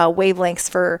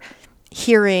wavelengths for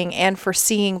hearing and for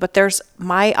seeing, but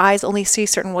my eyes only see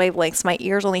certain wavelengths, my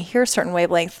ears only hear certain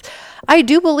wavelengths. I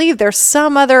do believe there's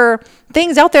some other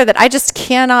things out there that I just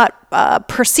cannot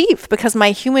perceive, because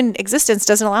my human existence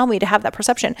doesn't allow me to have that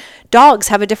perception. Dogs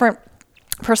have a different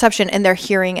perception in their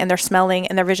hearing and their smelling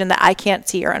and their vision that I can't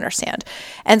see or understand.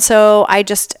 And so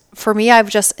for me,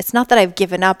 it's not that I've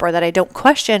given up or that I don't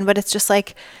question, but it's just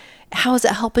like, how is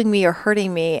it helping me or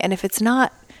hurting me? And if it's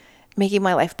not making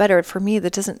my life better, for me,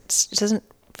 it doesn't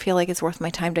feel like it's worth my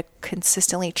time to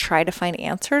consistently try to find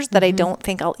answers that I don't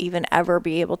think I'll even ever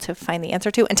be able to find the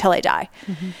answer to until I die.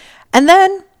 And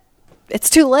then it's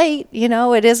too late.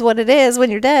 It is what it is when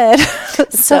you're dead.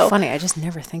 It's so funny. I just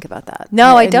never think about that.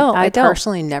 No, I don't. I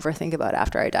personally never think about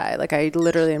after I die. Like, I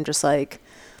literally am just like,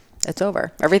 it's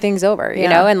over. Everything's over, you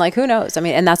know? And like, who knows? I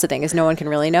mean, and that's the thing, is no one can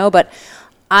really know. But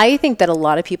I think that a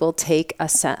lot of people take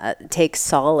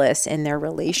solace in their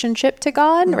relationship to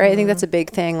God, right? I think that's a big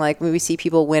thing. Like, when we see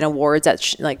people win awards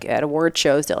at at award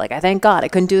shows, they're like, I thank God. I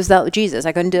couldn't do this without Jesus.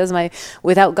 I couldn't do this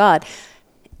without God.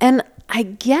 And I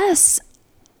guess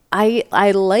I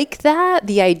like that,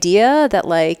 the idea that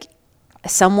like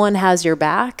someone has your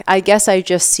back. I guess I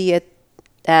just see it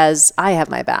as I have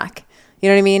my back. You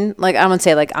know what I mean? Like, I wouldn't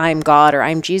say like I'm God or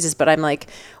I'm Jesus, but I'm like,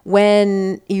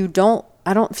 when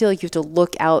I don't feel like you have to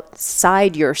look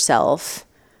outside yourself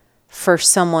for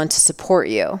someone to support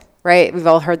you, right? We've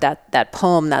all heard that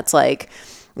poem that's like,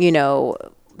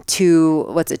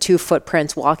 two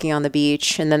footprints walking on the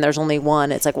beach, and then there's only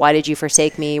one. It's like, why did you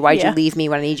forsake me? Why did you leave me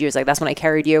when I need you? It's like, that's when I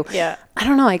carried you. Yeah. I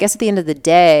don't know. I guess at the end of the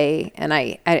day, and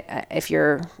I if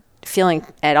you're feeling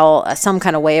at all some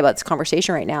kind of way about this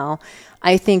conversation right now,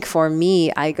 I think for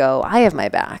me, I have my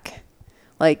back.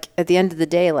 Like, at the end of the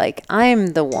day, like, I'm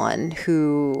the one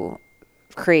who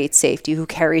creates safety, who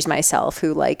carries myself,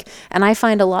 who like, and I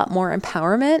find a lot more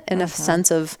empowerment and a sense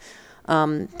of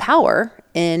power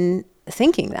in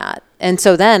thinking that. And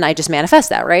so then I just manifest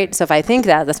that, right? So if I think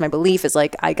that's my belief, is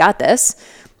like, I got this,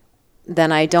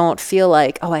 then I don't feel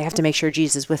like, oh, I have to make sure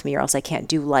Jesus is with me or else I can't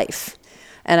do life.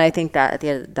 And I think that at the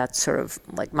end, that's sort of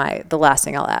like the last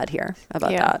thing I'll add here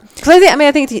about that. Because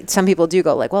I think some people do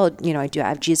go like, well, I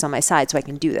have Jesus on my side, so I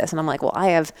can do this. And I'm like, well, I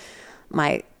have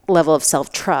my level of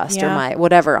self-trust or my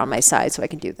whatever on my side, so I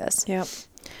can do this. Yep.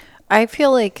 I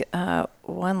feel like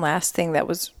one last thing that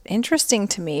was interesting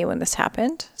to me when this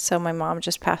happened. So my mom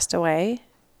just passed away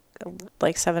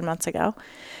like 7 months ago.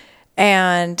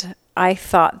 And I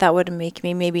thought that would make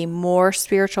me maybe more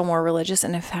spiritual, more religious.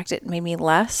 And in fact, it made me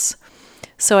less.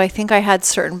 So I think I had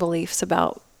certain beliefs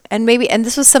about, and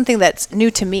this was something that's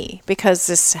new to me because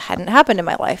this hadn't happened in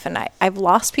my life. And I've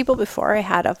lost people before. I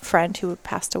had a friend who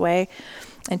passed away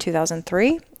in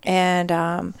 2003. And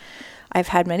I've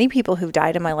had many people who've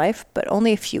died in my life, but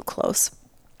only a few close.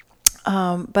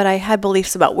 But I had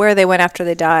beliefs about where they went after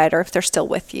they died, or if they're still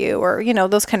with you, or,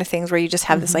 those kind of things where you just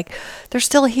have this, like, they're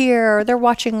still here, or they're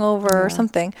watching over or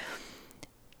something.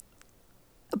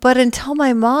 But until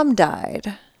my mom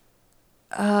died,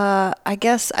 I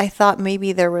guess I thought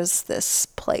maybe there was this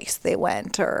place they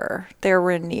went or they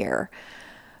were near.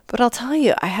 But I'll tell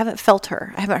you, I haven't felt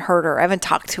her. I haven't heard her. I haven't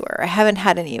talked to her. I haven't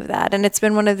had any of that. And it's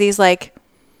been one of these, like,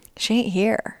 she ain't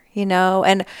here,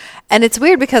 and it's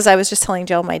weird because I was just telling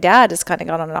Joe, my dad has kind of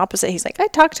gone on an opposite. He's like, I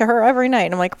talk to her every night.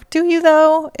 And I'm like, do you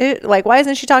though? Why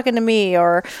isn't she talking to me?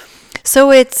 Or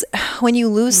so it's when you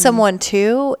lose someone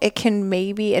too, it can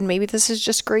maybe this is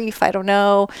just grief. I don't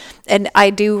know. And I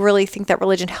do really think that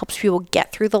religion helps people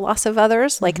get through the loss of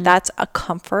others. Like that's a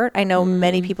comfort. I know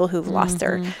many people who've lost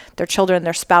their children,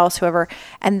 their spouse, whoever,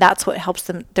 and that's what helps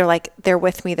them. They're like, they're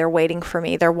with me. They're waiting for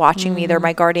me. They're watching me. They're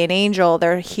my guardian angel.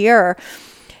 They're here.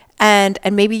 And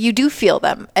maybe you do feel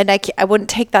them. And I wouldn't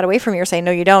take that away from you or say,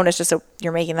 no, you don't. It's just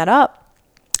you're making that up.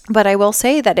 But I will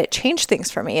say that it changed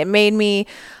things for me. It made me,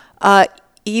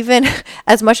 even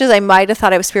as much as I might have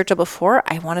thought I was spiritual before,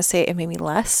 I want to say it made me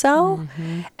less so.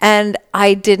 And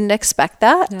I didn't expect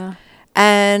that. Yeah.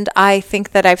 And I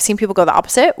think that I've seen people go the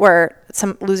opposite, where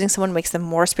losing someone makes them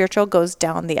more spiritual, goes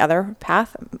down the other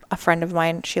path. A friend of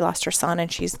mine, she lost her son,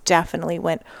 and she's definitely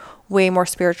went way more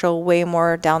spiritual, way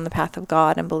more down the path of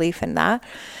God and belief in that.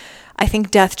 I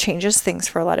think death changes things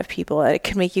for a lot of people. It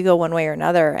can make you go one way or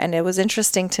another. And it was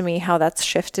interesting to me how that's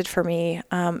shifted for me.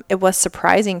 It was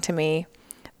surprising to me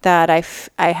that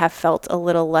I have felt a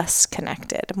little less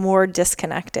connected, more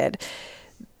disconnected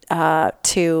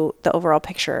to the overall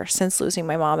picture since losing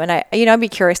my mom. And I'd be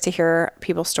curious to hear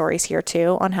people's stories here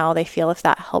too on how they feel, if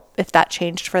that helped, if that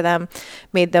changed for them,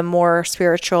 made them more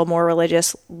spiritual, more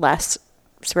religious, less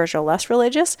spiritual, less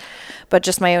religious. But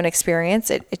just my own experience,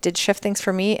 it did shift things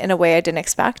for me in a way I didn't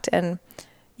expect. And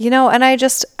and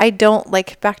I don't,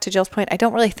 like, back to Jill's point, I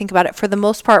don't really think about it for the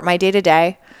most part. My day to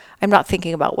day, I'm not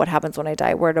thinking about what happens when I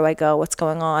die. Where do I go? What's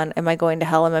going on? Am I going to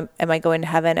hell? Am I going to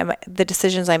heaven? The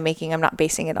decisions I'm making, I'm not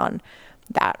basing it on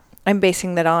that. I'm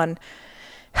basing that on,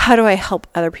 how do I help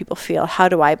other people feel? How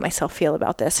do I myself feel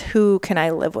about this? Who can I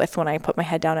live with when I put my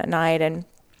head down at night? And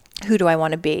who do I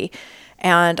want to be?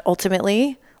 And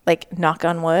ultimately, like, knock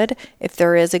on wood, if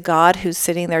there is a God who's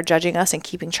sitting there judging us and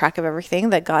keeping track of everything,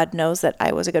 that God knows that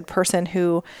I was a good person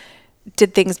who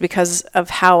did things because of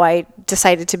how I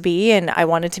decided to be, and I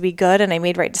wanted to be good, and I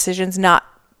made right decisions, not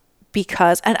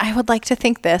because, and I would like to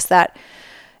think this, that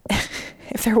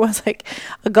if there was like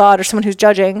a God or someone who's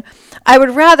judging, I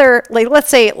would rather, like, let's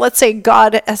say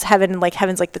God as heaven, like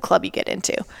heaven's like the club you get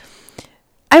into.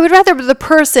 I would rather the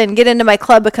person get into my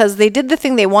club because they did the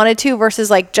thing they wanted to versus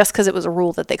like just because it was a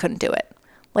rule that they couldn't do it.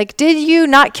 Like, did you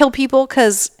not kill people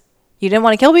because you didn't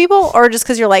want to kill people, or just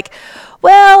because you're like,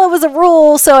 well, it was a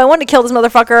rule, so I wanted to kill this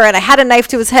motherfucker, and I had a knife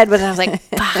to his head, but then I was like,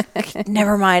 fuck,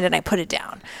 never mind, and I put it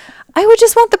down. I would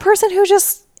just want the person who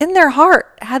just, in their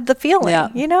heart, had the feeling,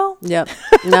 you know? Yep.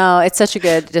 No, it's such a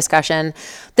good discussion.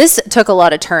 This took a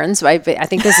lot of turns. I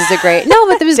think this is a great, no,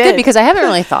 but it was good because I haven't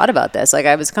really thought about this. Like,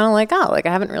 I was kind of like, oh, like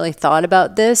I haven't really thought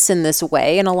about this in this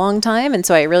way in a long time. And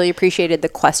so I really appreciated the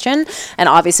question. And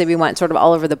obviously we went sort of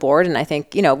all over the board. And I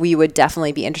think, you know, we would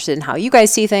definitely be interested in how you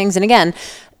guys see things. And again,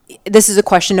 this is a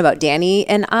question about Danny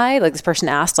and I. Like, this person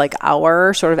asked like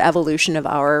our sort of evolution of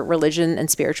our religion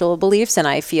and spiritual beliefs, and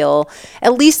I feel,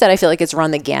 at least that I feel like it's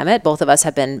run the gamut. Both of us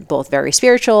have been both very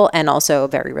spiritual and also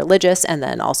very religious, and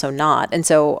then also not. And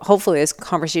so hopefully this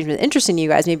conversation was interesting to you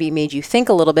guys, maybe made you think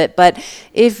a little bit. But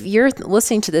if you're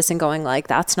listening to this and going like,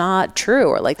 that's not true,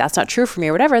 or like that's not true for me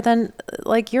or whatever, then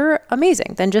like you're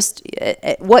amazing. Then just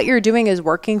what you're doing is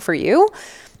working for you,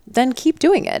 then keep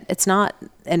doing it. It's not,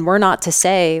 and we're not to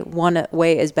say one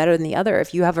way is better than the other.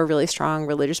 If you have a really strong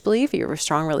religious belief, you have a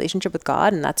strong relationship with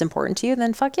God, and that's important to you,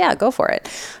 then fuck yeah, go for it.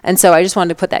 And so I just wanted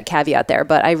to put that caveat there,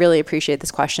 but I really appreciate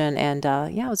this question. And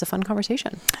yeah, it was a fun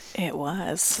conversation. It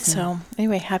was. So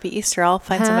anyway, happy Easter. I'll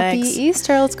find some eggs. Happy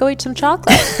Easter. Let's go eat some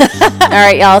chocolate. All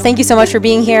right, y'all. Thank you so much for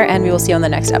being here, and we will see you on the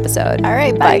next episode. All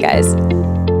right. Bye guys.